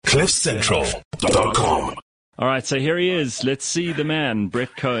CliffCentral.com. All right, so here he is. Let's see the man,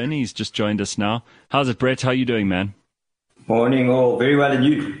 Brett Cohen. He's just joined us now. How's it, Brett? How you doing, man? Morning, all. Very well, and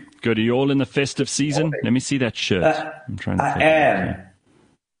you? Good. Are you all in the festive season? Let me see that shirt. I'm trying to I am. Okay.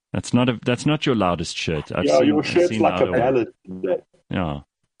 That's not your loudest shirt. Your shirt's like a ballad. Yeah.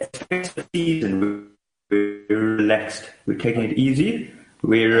 Season. We're relaxed. We're taking it easy.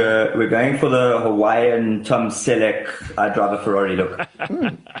 We're going for the Hawaiian Tom Selleck I drive a Ferrari look.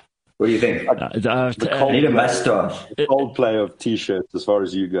 What do you think? I need a mustache. Coldplay of t-shirts as far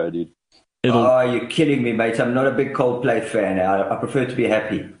as you go, dude. You're killing me, mate. I'm not a big Coldplay fan. I prefer to be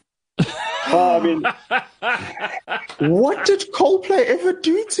happy. I mean, what did Coldplay ever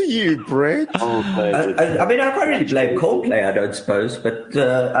do to you, Brett? I mean, I can't really blame Coldplay, I don't suppose, but,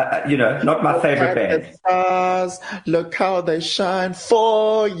 not my favorite band. The stars, look how they shine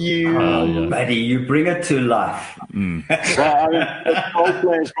for you. Yeah. Buddy, you bring it to life. Well, I mean,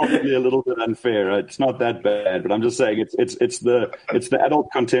 Coldplay is probably a little bit unfair. Right? It's not that bad, but I'm just saying it's the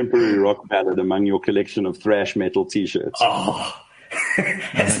adult contemporary rock ballad among your collection of thrash metal t-shirts. Oh.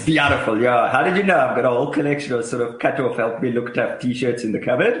 That's beautiful, yeah. How did you know? I've got a whole collection of sort of cut-off, help me look tough t-shirts in the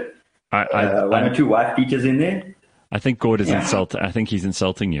cupboard. One or two wife beaters in there. I think Gord is I think he's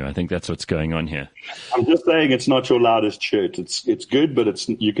insulting you. I think that's what's going on here. I'm just saying it's not your loudest shirt. It's good, but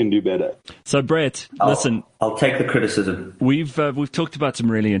you can do better. So, Brett, listen. I'll take the criticism. We've talked about some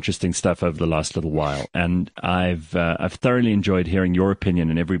really interesting stuff over the last little while, and I've thoroughly enjoyed hearing your opinion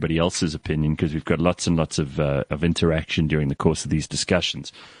and everybody else's opinion because we've got lots and lots of interaction during the course of these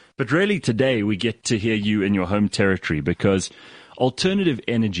discussions. But really, today we get to hear you in your home territory because alternative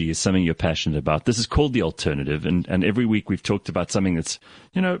energy is something you're passionate about. This is called The Alternative, and every week we've talked about something that's,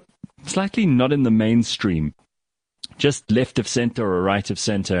 slightly not in the mainstream, just left of center or right of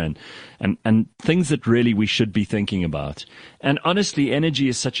center, and things that really we should be thinking about. And honestly, energy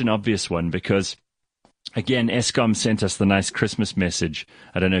is such an obvious one because, again, Eskom sent us the nice Christmas message.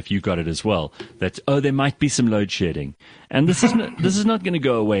 I don't know if you got it as well, that, there might be some load shedding. And this is not going to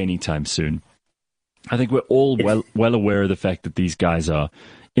go away anytime soon. I think we're all well aware of the fact that these guys are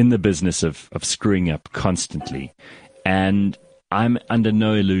in the business of screwing up constantly. And I'm under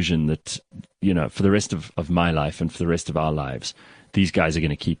no illusion that, for the rest of my life and for the rest of our lives, these guys are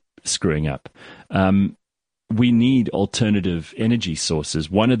going to keep screwing up. We need alternative energy sources.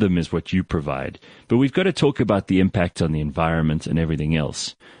 One of them is what you provide. But we've got to talk about the impact on the environment and everything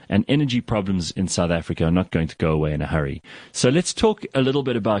else. And energy problems in South Africa are not going to go away in a hurry. So let's talk a little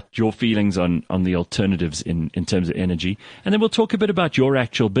bit about your feelings on the alternatives in terms of energy. And then we'll talk a bit about your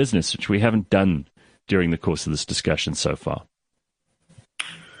actual business, which we haven't done during the course of this discussion so far.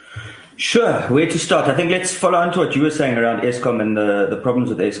 Sure. Where to start? I think let's follow on to what you were saying around Eskom and the problems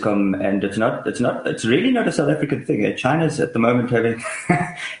with Eskom. And it's really not a South African thing. China's at the moment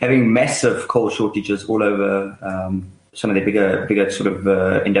having massive coal shortages all over some of the bigger sort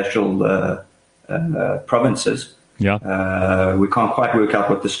of industrial provinces. Yeah. We can't quite work out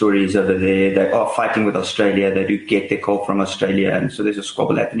what the story is over there. They are fighting with Australia. They do get their coal from Australia, and so there's a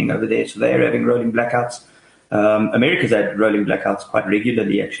squabble happening over there. So they're having rolling blackouts. America's had rolling blackouts quite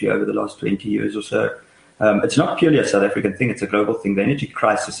regularly, actually, over the last 20 years or so. It's not purely a South African thing. It's a global thing. The energy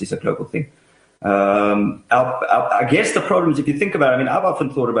crisis is a global thing. I guess the problem is, if you think about it, I've often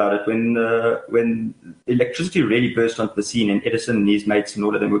thought about it when electricity really burst onto the scene and Edison and his mates and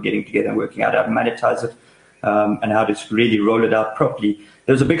all of them were getting together and working out how to monetize it and how to really roll it out properly.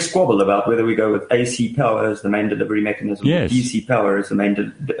 There was a big squabble about whether we go with AC power as the main delivery mechanism or DC power as the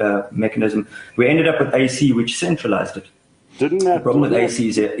main mechanism. We ended up with AC, which centralized it. The problem with AC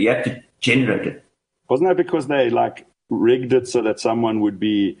is you have to generate it. Wasn't that because they rigged it so that someone would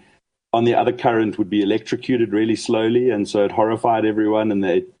be on the other current would be electrocuted really slowly, and so it horrified everyone. And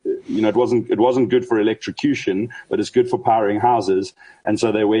it wasn't good for electrocution, but it's good for powering houses. And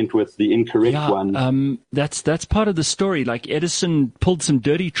so they went with the incorrect one. That's part of the story. Like Edison pulled some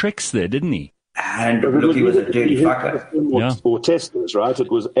dirty tricks there, didn't he? And look, he was a dirty fucker. Or Teslas, right?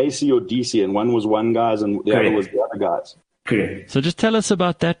 It was AC or DC, and one was one guy's and the other was the other guy's. Correct. So just tell us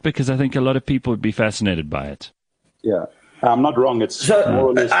about that, because I think a lot of people would be fascinated by it. Yeah. I'm not wrong. It's more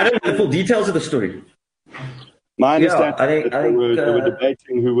or less. I don't know the full details of the story. My understanding is they were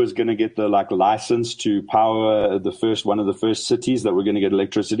debating who was going to get the license to power one of the first cities that were going to get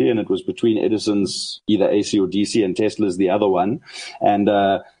electricity, and it was between Edison's either AC or DC and Tesla's the other one. And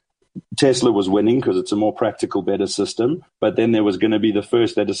Tesla was winning because it's a more practical, better system. But then there was going to be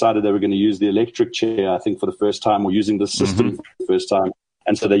they decided they were going to use the electric chair, I think, for the first time, or using the system for the first time.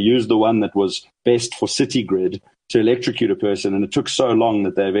 And so they used the one that was best for city grid to electrocute a person, and it took so long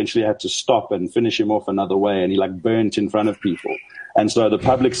that they eventually had to stop and finish him off another way, and he like burnt in front of people. And so the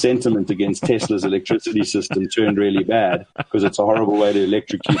public sentiment against Tesla's electricity system turned really bad because it's a horrible way to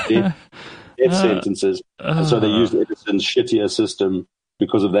electrocute death sentences. And so they used Edison's shittier system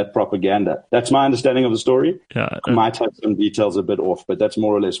because of that propaganda. That's my understanding of the story. Might have some details a bit off, but that's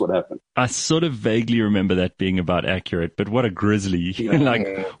more or less what happened. I sort of vaguely remember that being about accurate, but what a grisly,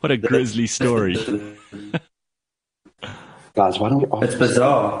 what a grisly story. Guys, why don't we... It's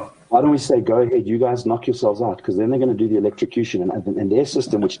bizarre. Why don't we say, go ahead, you guys knock yourselves out, because then they're going to do the electrocution, and their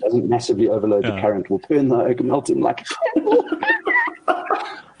system, which doesn't massively overload the current, will turn the oak and melt him like a candle.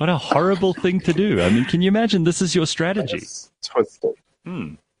 What a horrible thing to do. I mean, can you imagine this is your strategy? It's twisted.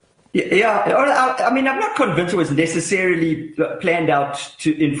 Yeah, I mean, I'm not convinced it was necessarily planned out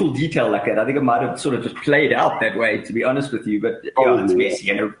in full detail like that. I think it might have sort of just played out that way, to be honest with you. But it's messy,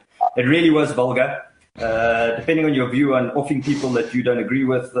 and it really was vulgar. Depending on your view on offing people that you don't agree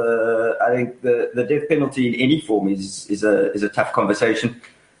with, I think the death penalty in any form is a tough conversation.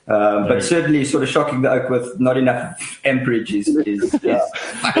 But certainly, sort of shocking the oak with not enough amperage is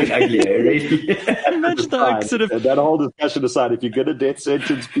fucking ugly. Really. That whole discussion aside, if you're going to death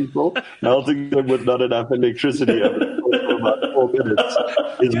sentence people, melting them with not enough electricity over the course of about 4 minutes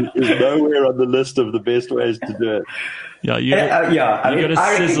is nowhere on the list of the best ways to do it. I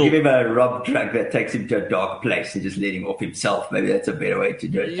reckon give him a Rob drug that takes him to a dark place and just let him off himself. Maybe that's a better way to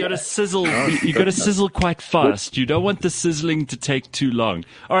do it. You got to sizzle. You got to sizzle quite fast. You don't want the sizzling to take too long.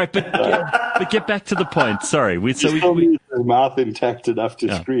 All right, but get back to the point. Sorry, his mouth intact enough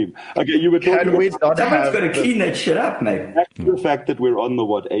to scream. Okay, you were talking. Someone's got to clean that shit up, mate. Back to the fact that we're on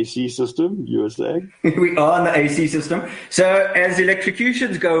the AC system. You were saying we are on the AC system. So as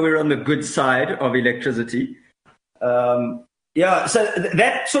electrocutions go, we're on the good side of electricity. So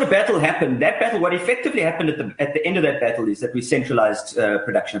that sort of battle happened. That battle, what effectively happened at the end of that battle is that we centralized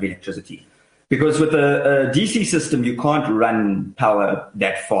production of electricity. Because with a DC system, you can't run power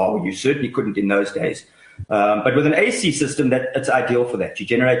that far. You certainly couldn't in those days. But with an AC system, it's ideal for that. You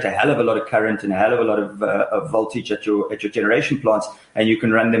generate a hell of a lot of current and a hell of a lot of voltage at your generation plants, and you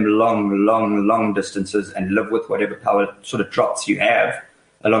can run them long distances and live with whatever power sort of drops you have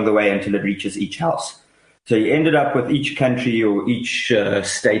along the way until it reaches each house. So you ended up with each country or each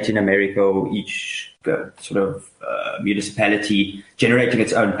state in America or each municipality generating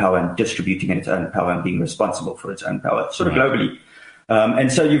its own power and distributing its own power and being responsible for its own power, sort of globally.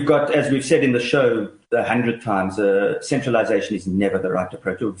 And so you've got, as we've said in the show 100 times, centralization is never the right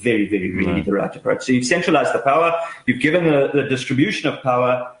approach, or very, very rarely the right approach. So you've centralized the power, you've given the distribution of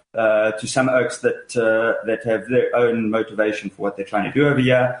power to some oaks that have their own motivation for what they're trying to do over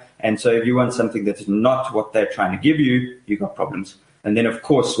here. And so if you want something that is not what they're trying to give you, you've got problems. And then, of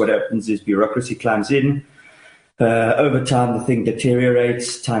course, what happens is bureaucracy climbs in. Over time, the thing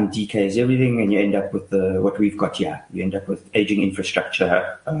deteriorates, time decays everything, and you end up with what we've got here. You end up with aging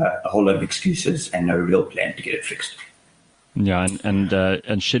infrastructure, a whole lot of excuses, and no real plan to get it fixed. Yeah, and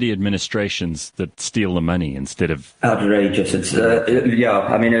shitty administrations that steal the money instead of outrageous. It's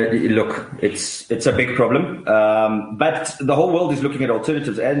I mean, look, it's a big problem, but the whole world is looking at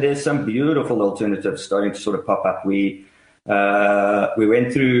alternatives, and there's some beautiful alternatives starting to sort of pop up. We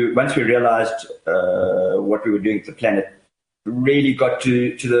went through, once we realized what we were doing to the planet, really got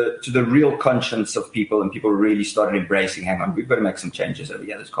to the real conscience of people, and people really started embracing, hang on, we've got to make some changes over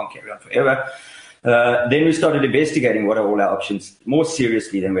here. This can't carry on forever. Then we started investigating what are all our options more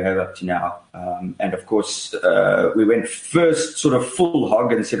seriously than we have up to now. And of course, we went first sort of full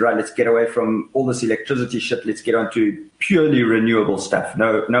hog and said, right, let's get away from all this electricity shit. Let's get onto purely renewable stuff.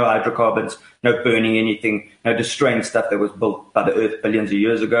 No hydrocarbons, no burning anything, no destroying stuff that was built by the earth billions of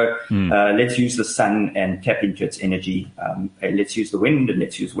years ago. Let's use the sun and tap into its energy. Let's use the wind, and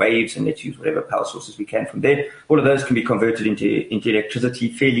let's use waves, and let's use whatever power sources we can from there. All of those can be converted into electricity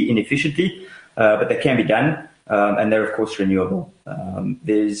fairly inefficiently. But they can be done, and they're of course renewable.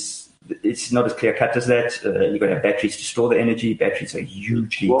 It's not as clear cut as that. You've got to have batteries to store the energy. Batteries are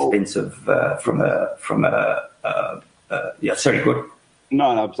hugely expensive sorry, good. No,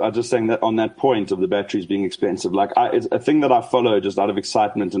 I was just saying that on that point of the batteries being expensive, it's a thing that I follow just out of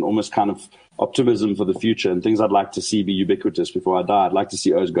excitement and almost kind of optimism for the future, and things I'd like to see be ubiquitous before I die. I'd like to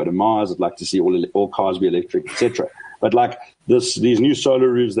see O's go to Mars. I'd like to see all cars be electric, etc. But these new solar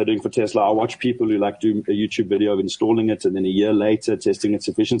roofs they're doing for Tesla, I watch people who do a YouTube video of installing it and then a year later testing its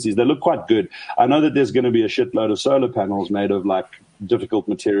efficiencies. They look quite good. I know that there's going to be a shitload of solar panels made of difficult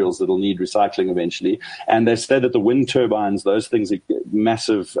materials that'll need recycling eventually. And they say that the wind turbines, those things are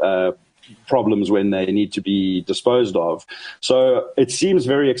massive problems when they need to be disposed of. So it seems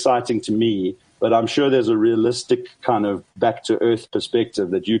very exciting to me but I'm sure there's a realistic kind of back to earth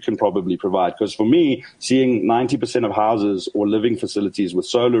perspective that you can probably provide. Because for me, seeing 90% of houses or living facilities with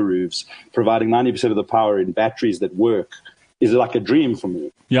solar roofs providing 90% of the power in batteries that work is like a dream for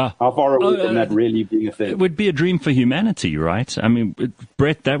me. Yeah. How far away from that really being a thing? It would be a dream for humanity, right? I mean,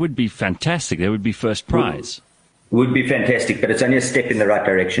 Brett, that would be fantastic. That would be first prize. Would be fantastic, but it's only a step in the right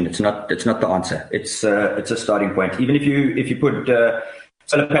direction. It's not the answer. It's a starting point. Even if you put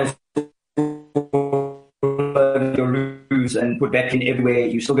solar panels over your roofs and put battery in everywhere,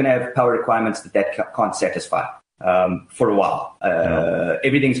 you're still going to have power requirements that can't satisfy for a while.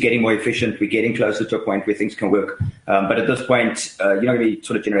 Everything's getting more efficient. We're getting closer to a point where things can work. But at this point, you're not going to be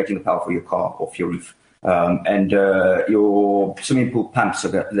sort of generating the power for your car off your roof. And your swimming pool pumps,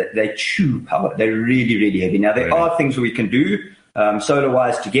 they chew power. They're really, really heavy. Now, there are things we can do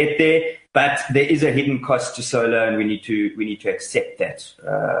solar-wise to get there, but there is a hidden cost to solar, and we need to accept that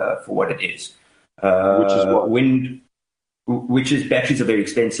for what it is. Which is what? Wind, which is batteries are very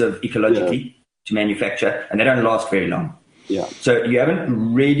expensive ecologically to manufacture, and they don't last very long. Yeah. So you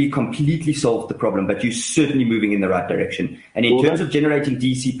haven't really completely solved the problem, but you're certainly moving in the right direction. And in terms of generating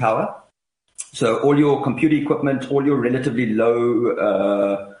DC power, so all your computer equipment, all your relatively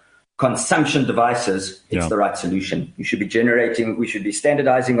low consumption devices, it's the right solution. We should be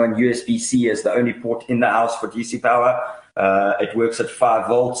standardizing on USB-C as the only port in the house for DC power. It works at 5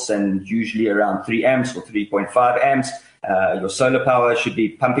 volts and usually around 3 amps or 3.5 amps. Your solar power should be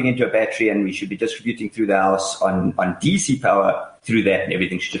pumping into a battery, and we should be distributing through the house on DC power through that, and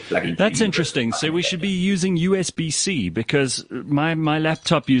everything should plug in. That's interesting. So we should be using USB-C, because my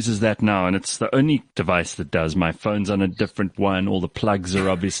laptop uses that now, and it's the only device that does. My phone's on a different one. All the plugs are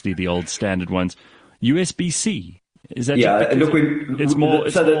obviously the old standard ones. USB-C. Is that it's more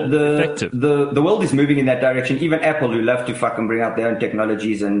effective? The world is moving in that direction. Even Apple, who love to fucking bring out their own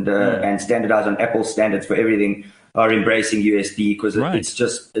technologies and standardize on Apple standards for everything, are embracing USB because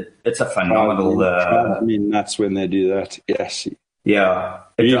it's a phenomenal. I mean, that's when they do that. Yes. Yeah.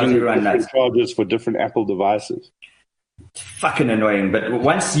 Even different chargers for different Apple devices. It's fucking annoying. But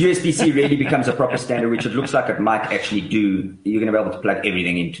once USB-C really becomes a proper standard, which it looks like it might actually do, you're going to be able to plug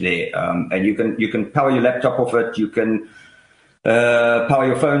everything into there. And you can power your laptop off it. You can power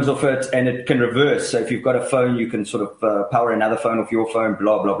your phones off it, and it can reverse. So if you've got a phone, you can sort of power another phone off your phone,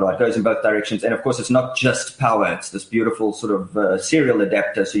 blah, blah, blah. It goes in both directions. And of course, it's not just power. It's this beautiful sort of serial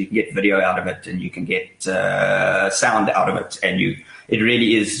adapter, so you can get video out of it and you can get sound out of it. And it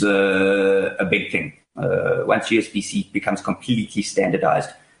really is a big thing. Once USB-C becomes completely standardized,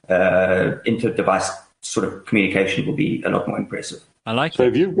 inter-device sort of communication will be a lot more impressive. I like so that.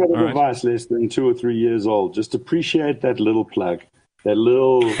 If you've got a device less than 2 or 3 years old, just appreciate that little plug, that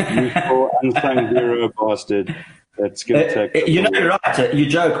little useful unsung hero bastard that's going to take. You're right. You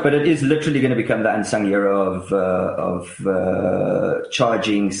joke, but it is literally going to become the unsung hero of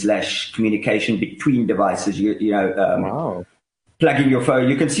charging / communication between devices. Wow. Plugging your phone,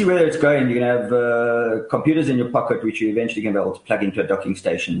 you can see where it's going. You're going to have computers in your pocket, which you're eventually going to be able to plug into a docking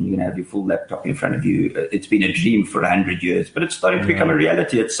station. You're going to have your full laptop in front of you. It's been a dream for 100 years, but it's starting to become a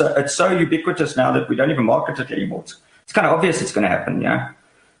reality. It's so ubiquitous now that we don't even market it anymore. It's kind of obvious it's going to happen,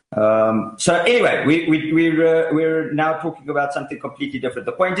 So anyway, we're now talking about something completely different.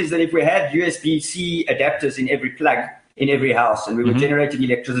 The point is that if we had USB-C adapters in every plug in every house, and we were generating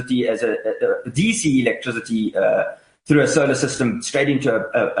electricity as a DC electricity through a solar system straight into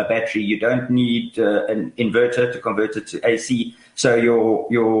a battery, you don't need an inverter to convert it to AC. So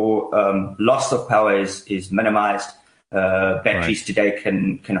your loss of power is minimized. Batteries today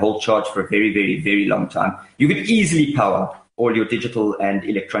can hold charge for a very, very, very long time. You could easily power all your digital and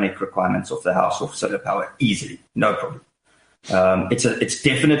electronic requirements of the house off solar power easily, no problem. It's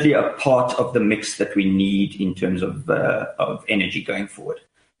definitely a part of the mix that we need in terms of energy going forward,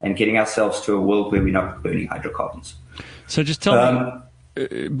 and getting ourselves to a world where we're not burning hydrocarbons. So just tell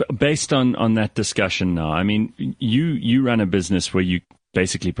me, based on that discussion now, I mean, you run a business where you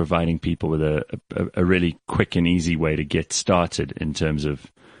basically providing people with a really quick and easy way to get started in terms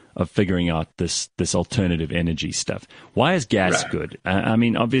of figuring out this alternative energy stuff. Why is gas good? I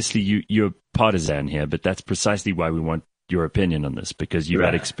mean, obviously you're partisan here, but that's precisely why we want your opinion on this, because you've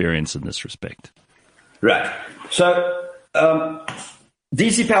had experience in this respect. Right. So,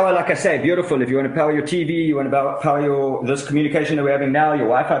 DC power, like I say, beautiful. If you want to power your TV, you want to power this communication that we're having now, your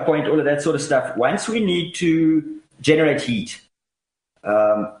Wi-Fi point, all of that sort of stuff. Once we need to generate heat,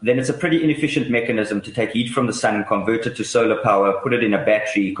 then it's a pretty inefficient mechanism to take heat from the sun, convert it to solar power, put it in a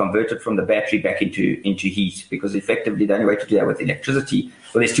battery, convert it from the battery back into heat, because effectively the only way to do that with electricity,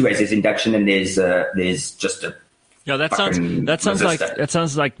 well, there's two ways. There's induction and there's just a Yeah, that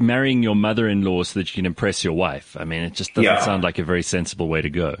sounds like marrying your mother-in-law so that you can impress your wife. I mean, it just doesn't sound like a very sensible way to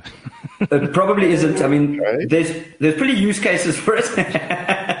go. It probably isn't. I mean, there's pretty use cases for it,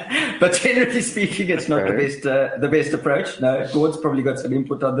 but generally speaking, it's not the best approach. No, Gord's probably got some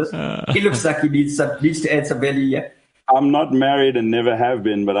input on this. He looks like he needs to add some value here. I'm not married and never have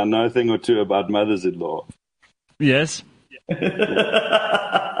been, but I know a thing or two about mothers-in-law. Yes.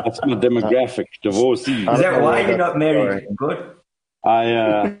 That's my demographic. Divorcee. Is that why you're not married? Good.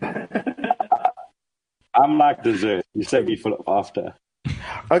 I'm like dessert. You save me for after.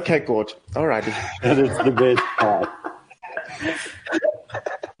 Okay, good. All righty. That is the best part.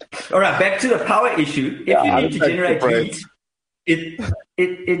 All right, back to the power issue. If you need to generate heat,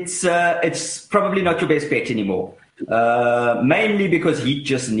 it's probably not your best bet anymore. Mainly because heat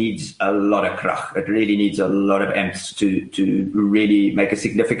just needs a lot of krach. It really needs a lot of amps to really make a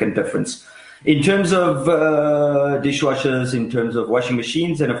significant difference. In terms of dishwashers, in terms of washing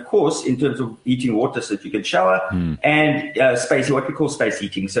machines, and of course, in terms of heating water so that you can shower, and what we call space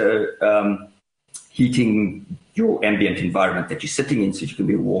heating. So heating your ambient environment that you're sitting in so you can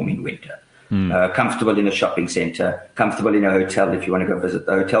be warm in winter. Comfortable in a shopping center, comfortable in a hotel if you want to go visit.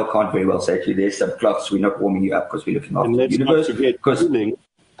 The hotel can't very well say to you, there's some cloths, we're not warming you up because we're looking after the universe. And let's not forget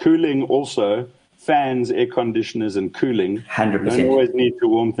cooling also, fans, air conditioners and cooling. 100%. We don't always need to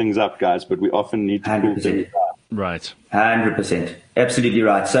warm things up, guys, but we often need to cool things down. Right. 100%. Absolutely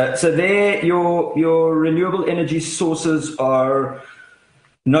right. So there, your renewable energy sources are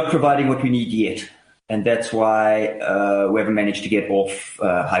not providing what we need yet. And that's why we haven't managed to get off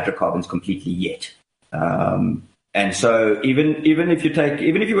hydrocarbons completely yet. And so even if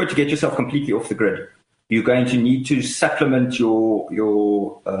you were to get yourself completely off the grid, you're going to need to supplement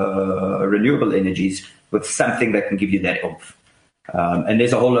your renewable energies with something that can give you that oomph. And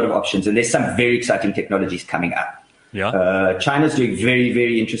there's a whole lot of options, and there's some very exciting technologies coming up. Yeah. China's doing very,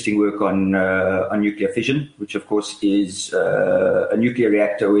 very interesting work on nuclear fission, which of course is a nuclear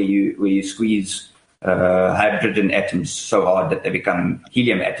reactor where you squeeze hydrogen atoms so hard that they become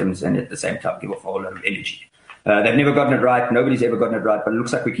helium atoms and at the same time give off a whole lot of energy. They've never gotten it right. Nobody's ever gotten it right, but it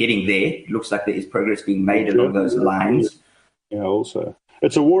looks like we're getting there. It looks like there is progress being made along those lines. Yeah, also.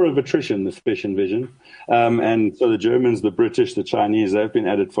 It's a war of attrition, the fission vision. And so the Germans, the British, the Chinese, they've been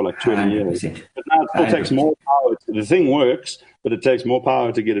at it for like 20 years. But now it still takes more power. The thing works, but it takes more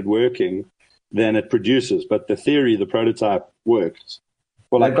power to get it working than it produces. But the theory, the prototype works.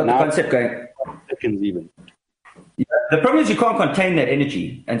 Well, they've got the concept going. Seconds even. Yeah. The problem is you can't contain that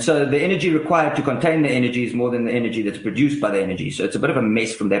energy. And so the energy required to contain the energy is more than the energy that's produced by the energy. So it's a bit of a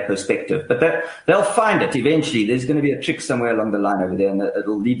mess from that perspective. But they'll find it eventually. There's going to be a trick somewhere along the line over there, and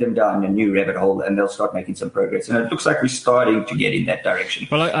it'll lead them down a new rabbit hole, and they'll start making some progress. And it looks like we're starting to get in that direction.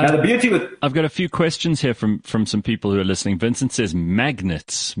 Well, now, the beauty with... I've got a few questions here from some people who are listening. Vincent says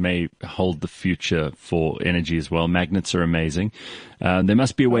magnets may hold the future for energy as well. Magnets are amazing. There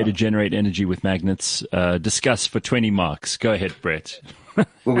must be a way to generate energy with magnets. Discuss for 20 marks. Go ahead, Brett.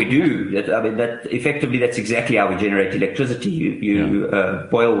 Well, we do. Effectively, that's exactly how we generate electricity. You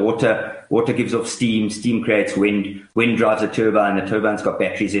boil water. Water gives off steam. Steam creates wind. Wind drives a turbine. The turbine's got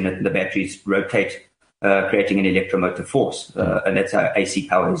batteries in it, and the batteries rotate, creating an electromotive force. And that's how AC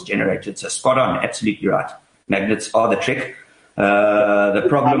power is generated. So spot on. Absolutely right. Magnets are the trick. The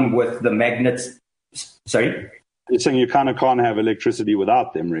problem with the magnets... Sorry? You're saying you kind of can't have electricity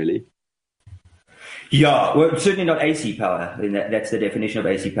without them, really? Yeah, well, certainly not AC power. I mean, that's the definition of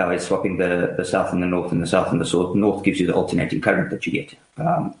AC power, is swapping the south and the north, and the south and the south. North gives you the alternating current that you get.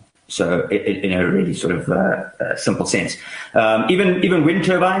 So in a really sort of simple sense. Even wind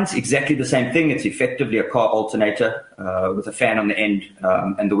turbines, exactly the same thing. It's effectively a car alternator with a fan on the end,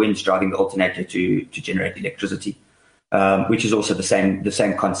 and the wind's driving the alternator to generate electricity, which is also the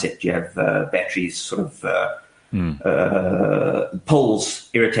same concept. You have batteries sort of... poles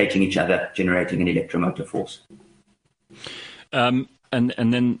irritating each other, generating an electromotive force. And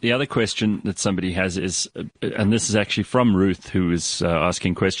then the other question that somebody has is, and this is actually from Ruth, who was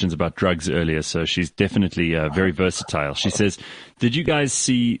asking questions about drugs earlier, so she's definitely very versatile. She says, did you guys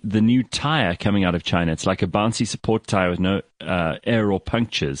see the new tire coming out of China? It's like a bouncy support tire with no air or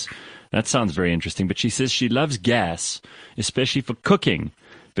punctures. That sounds very interesting, but she says she loves gas, especially for cooking,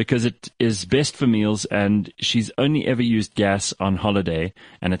 because it is best for meals, and she's only ever used gas on holiday,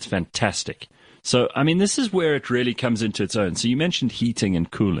 and it's fantastic. So, I mean, this is where it really comes into its own. So you mentioned heating and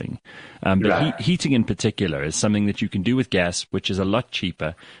cooling, but heating in particular is something that you can do with gas, which is a lot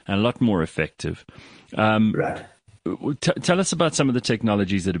cheaper and a lot more effective. Right. Tell us about some of the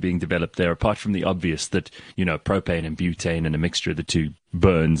technologies that are being developed there, apart from the obvious that, propane and butane and a mixture of the two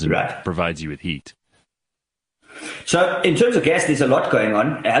burns and provides you with heat. So in terms of gas, there's a lot going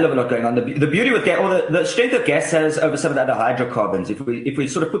on, a hell of a lot going on. The beauty with gas, or the strength of gas has over some of the other hydrocarbons. If we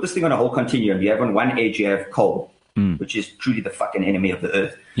sort of put this thing on a whole continuum, you have on one edge, you have coal, which is truly the fucking enemy of the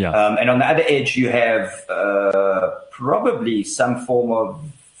earth. Yeah. And on the other edge, you have probably some form of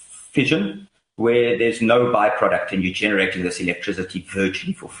fission, where there's no byproduct and you're generating this electricity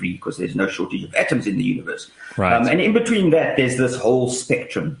virtually for free because there's no shortage of atoms in the universe. Right. And in between that, there's this whole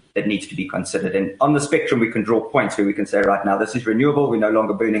spectrum that needs to be considered. And on the spectrum, we can draw points where we can say, right now, this is renewable. We're no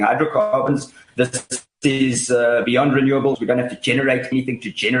longer burning hydrocarbons. This is beyond renewables. We don't have to generate anything to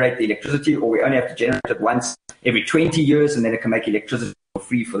generate the electricity, or we only have to generate it once every 20 years, and then it can make electricity for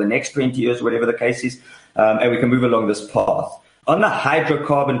free for the next 20 years, whatever the case is. And we can move along this path. On the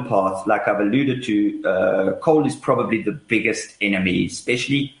hydrocarbon path, like I've alluded to, coal is probably the biggest enemy,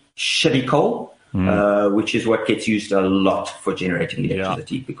 especially shitty coal, which is what gets used a lot for generating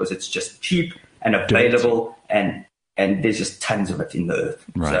electricity because it's just cheap and available, and there's just tons of it in the earth.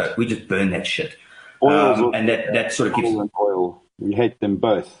 Right. So we just burn that shit. And that sort of keeps... Coal and oil. We hate them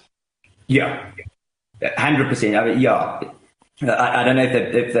both. Yeah, 100%. I mean, yeah. I don't know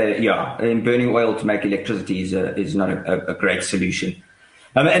if they burning oil to make electricity is not a great solution.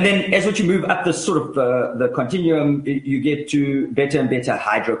 And then as you move up this sort of the continuum, you get to better and better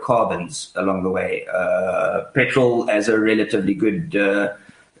hydrocarbons along the way. Petrol as a relatively good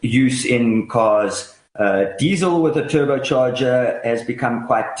use in cars. Diesel with a turbocharger has become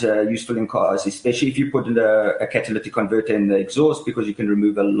quite useful in cars, especially if you put in a catalytic converter in the exhaust, because you can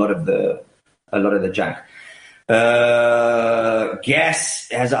remove a lot of the junk. Gas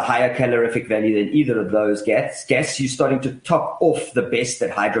has a higher calorific value than either of those. Gas, you're starting to top off the best that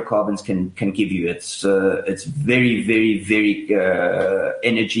hydrocarbons can give you. It's very, very, very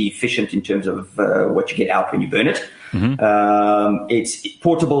energy efficient in terms of what you get out when you burn it. Mm-hmm. It's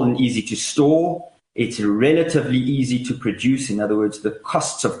portable and easy to store. It's relatively easy to produce. In other words, the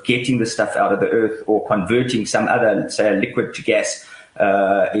costs of getting the stuff out of the earth or converting some other, let's say, a liquid to gas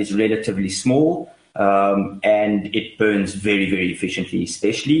is relatively small. And it burns very, very efficiently,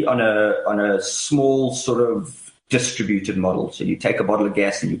 especially on a small sort of distributed model. So you take a bottle of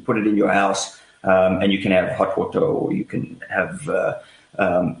gas and you put it in your house, and you can have hot water, or you can have a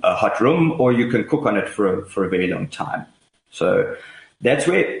hot room, or you can cook on it for a very long time. So that's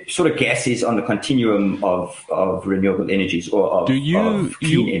where sort of gas is on the continuum of renewable energies, or of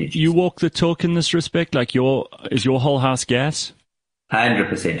clean energies. You walk the talk in this respect? Like is your whole house gas?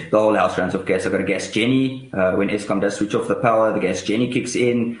 100%. The whole house runs off gas. I've got a gas Jenny. When Eskom does switch off the power, the gas Jenny kicks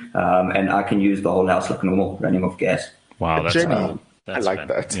in, and I can use the whole house like normal, running off gas. Wow, that's Jenny. I like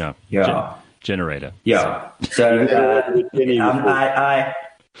that. Yeah. Generator. Yeah. So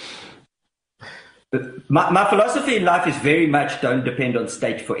my philosophy in life is very much don't depend on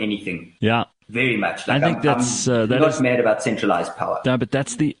state for anything. Yeah. Very much. Like I think I'm not mad about centralized power. No, but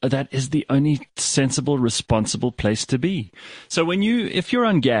that is the only sensible, responsible place to be. So if you're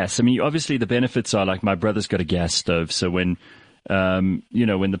on gas, I mean, obviously the benefits are like my brother's got a gas stove. So when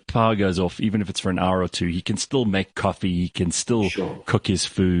the power goes off, even if it's for an hour or two, he can still make coffee. He can still cook his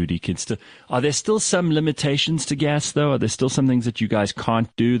food. Are there still some limitations to gas though? Are there still some things that you guys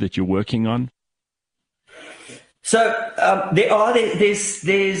can't do that you're working on? So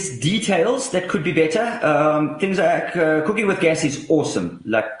there's details that could be better. Things like cooking with gas is awesome.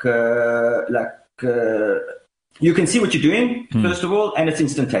 You can see what you're doing first of all, and it's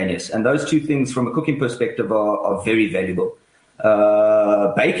instantaneous. And those two things, from a cooking perspective, are very valuable.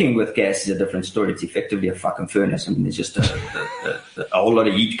 Baking with gas is a different story. It's effectively a fucking furnace. I mean, there's just a whole lot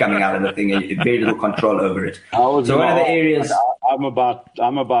of heat coming out of the thing, and very little control over it. So one of the areas.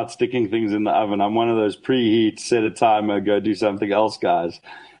 I'm about sticking things in the oven. I'm one of those preheat, set a timer, go do something else guys.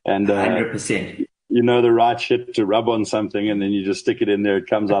 And 100%. You know the right shit to rub on something, and then you just stick it in there. It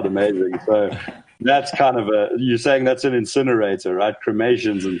comes out amazing. So that's kind of you're saying that's an incinerator, right?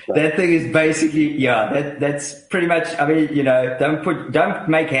 Cremations and stuff. That thing is basically, that's pretty much, I mean, don't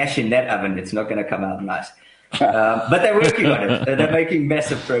make hash in that oven. It's not going to come out nice. But they're working on it. They're making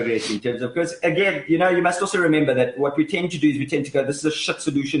massive progress in terms of, because again, you must also remember that what we tend to do is we tend to go, this is a shit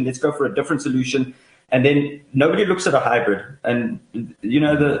solution, let's go for a different solution. And then nobody looks at a hybrid. And,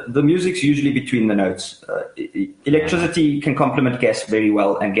 the music's usually between the notes. Electricity can complement gas very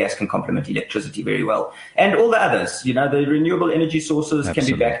well, and gas can complement electricity very well. And all the others, the renewable energy sources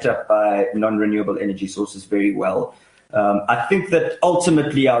Absolutely. Can be backed up by non-renewable energy sources very well. I think that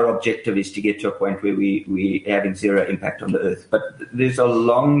ultimately our objective is to get to a point where we're having zero impact on the earth. But there's a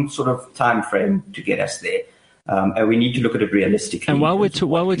long sort of time frame to get us there. And we need to look at it realistically. And while we're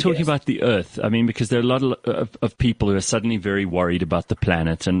talking about the Earth, I mean, because there are a lot of people who are suddenly very worried about the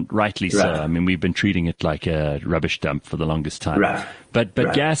planet, and rightly so. I mean, we've been treating it like a rubbish dump for the longest time. Right. But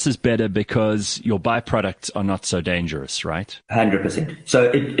gas is better because your byproducts are not so dangerous, right? 100%.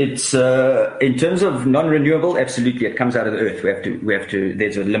 So it's in terms of non-renewable, absolutely, it comes out of the Earth. We have to.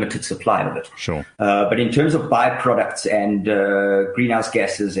 There's a limited supply of it. Sure. But in terms of byproducts and greenhouse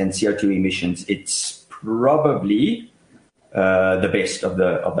gases and CO2 emissions, it's probably the best of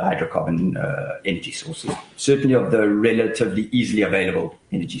the hydrocarbon energy sources. Certainly of the relatively easily available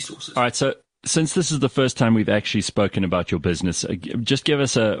energy sources. All right. So since this is the first time we've actually spoken about your business, just give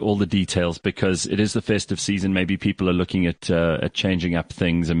us all the details, because it is the festive season. Maybe people are looking at changing up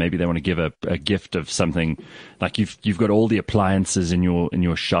things, and maybe they want to give a gift of something. Like you've got all the appliances in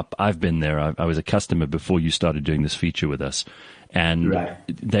your shop. I've been there. I was a customer before you started doing this feature with us. And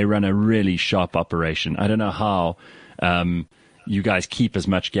they run a really sharp operation. I don't know how you guys keep as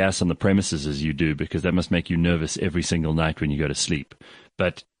much gas on the premises as you do, because that must make you nervous every single night when you go to sleep.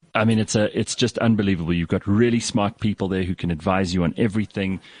 But I mean, it's just unbelievable. You've got really smart people there who can advise you on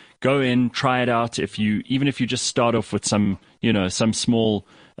everything. Go in, try it out. Even if you just start off with some small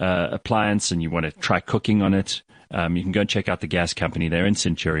appliance and you want to try cooking on it, you can go and check out the gas company. They're in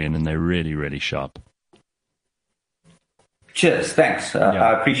Centurion, and they're really, really sharp. Cheers, thanks.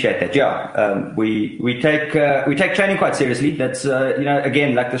 I appreciate that. Yeah, we take training quite seriously. That's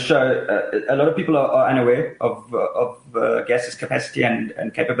again, like the show, a lot of people are unaware of gas's capacity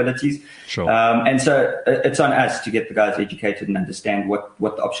and capabilities. Sure. And so it's on us to get the guys educated and understand what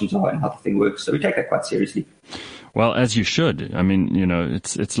the options are and how the thing works. So we take that quite seriously. Well, as you should. I mean,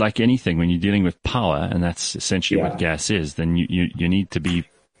 it's like anything when you're dealing with power, and that's essentially what gas is. Then you need to be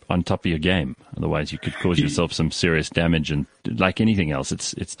on top of your game. Otherwise, you could cause yourself some serious damage. And like anything else,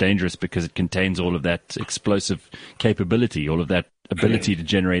 it's dangerous because it contains all of that explosive capability, all of that ability to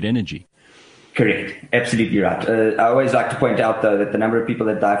generate energy. Correct. Absolutely right. I always like to point out, though, that the number of people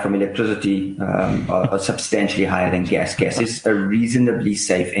that die from electricity are substantially higher than gas. Gas is a reasonably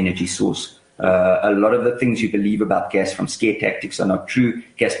safe energy source. A lot of the things you believe about gas from scare tactics are not true.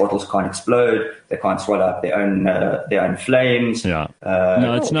 Gas bottles can't explode. They can't swallow up their own flames. Yeah.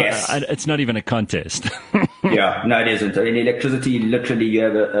 No, it's not. It's not even a contest. Yeah. No, it isn't. In electricity, literally, you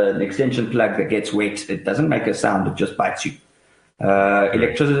have an extension plug that gets wet. It doesn't make a sound. It just bites you.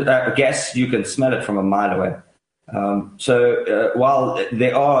 Gas, you can smell it from a mile away. So while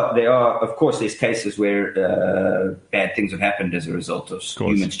there are, of course, there's cases where bad things have happened as a result of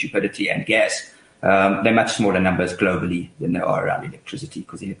human stupidity and gas, they're much smaller numbers globally than there are around electricity,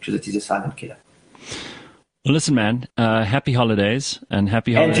 because electricity is a silent killer. Well, listen, man, happy holidays and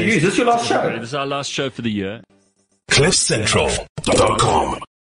happy holidays. And to you, is this your last show? This is our last show for the year. CliffCentral.com